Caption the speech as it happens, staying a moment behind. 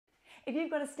If you've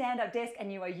got a stand-up desk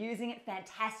and you are using it,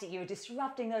 fantastic. You're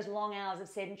disrupting those long hours of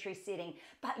sedentary sitting,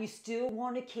 but you still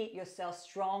want to keep yourself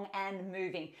strong and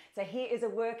moving. So here is a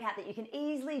workout that you can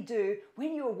easily do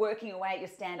when you're working away at your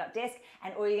stand-up desk,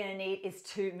 and all you're going to need is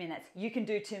 2 minutes. You can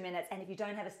do 2 minutes, and if you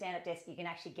don't have a stand-up desk, you can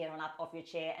actually get on up off your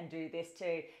chair and do this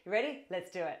too. You ready? Let's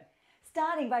do it.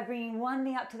 Starting by bringing one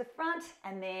knee up to the front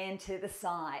and then to the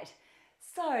side.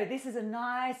 So this is a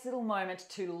nice little moment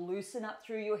to loosen up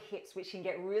through your hips, which can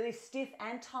get really stiff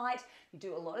and tight. You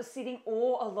do a lot of sitting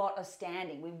or a lot of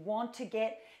standing. We want to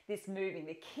get this moving.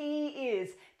 The key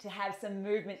is to have some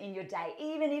movement in your day,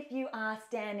 even if you are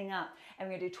standing up. And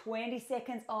we're going to do 20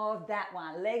 seconds of that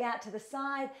one. Leg out to the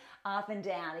side, up and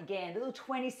down. Again, little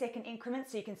 20-second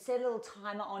increments, so you can set a little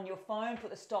timer on your phone,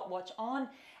 put the stopwatch on,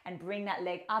 and bring that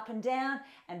leg up and down.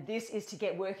 And this is to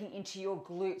get working into your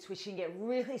glutes, which can get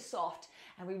really soft.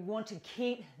 And we want to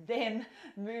keep them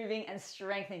moving and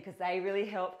strengthening because they really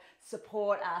help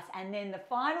support us. And then the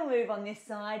final move on this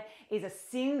side is a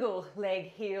single leg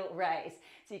heel raise.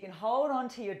 So you can hold on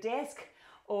to your desk,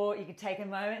 or you can take a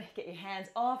moment, get your hands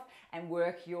off and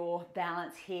work your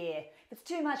balance here. If it's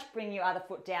too much, bring your other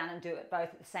foot down and do it both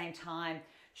at the same time.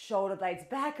 Shoulder blades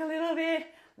back a little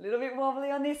bit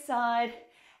wobbly on this side.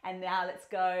 And now let's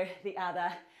go the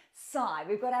other side.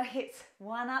 We've got our hips,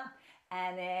 one up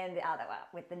and then the other up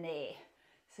with the knee.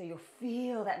 So you'll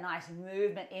feel that nice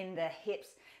movement in the hips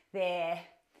there.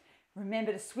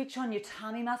 Remember to switch on your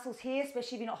tummy muscles here,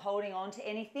 especially if you're not holding on to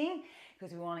anything,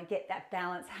 because we want to get that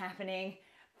balance happening.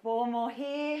 4 more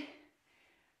here.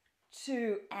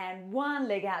 2 and 1,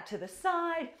 leg out to the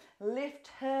side. Lift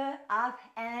her up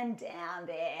and down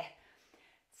there.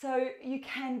 So you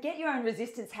can get your own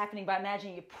resistance happening by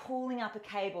imagining you're pulling up a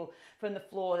cable from the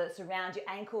floor that's around your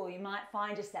ankle. You might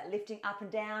find just that lifting up and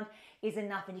down is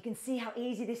enough, and you can see how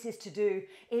easy this is to do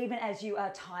even as you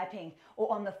are typing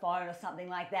or on the phone or something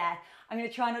like that. I'm going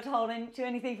to try not to hold into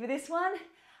anything for this one.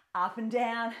 Up and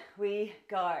down we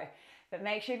go. But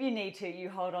make sure if you need to,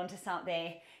 you hold on to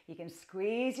something. You can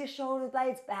squeeze your shoulder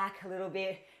blades back a little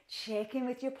bit. Check in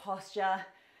with your posture.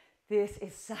 This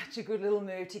is such a good little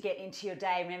move to get into your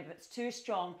day. Remember, if it's too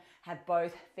strong, have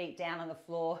both feet down on the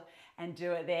floor and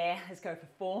do it there. Let's go for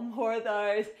 4 more of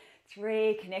those.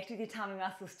 3, connect with your tummy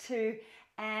muscles, 2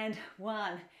 and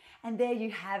 1. And there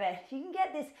you have it. If you can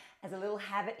get this as a little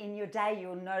habit in your day,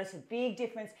 you'll notice a big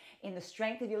difference in the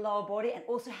strength of your lower body and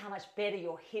also how much better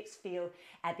your hips feel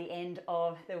at the end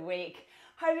of the week.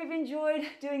 Hope you've enjoyed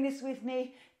doing this with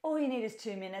me. All you need is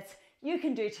 2 minutes. You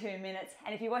can do 2 minutes.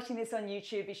 And if you're watching this on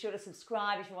YouTube, be sure to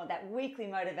subscribe if you want that weekly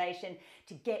motivation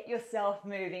to get yourself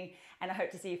moving. And I hope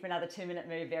to see you for another 2-minute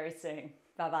move very soon.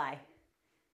 Bye-bye.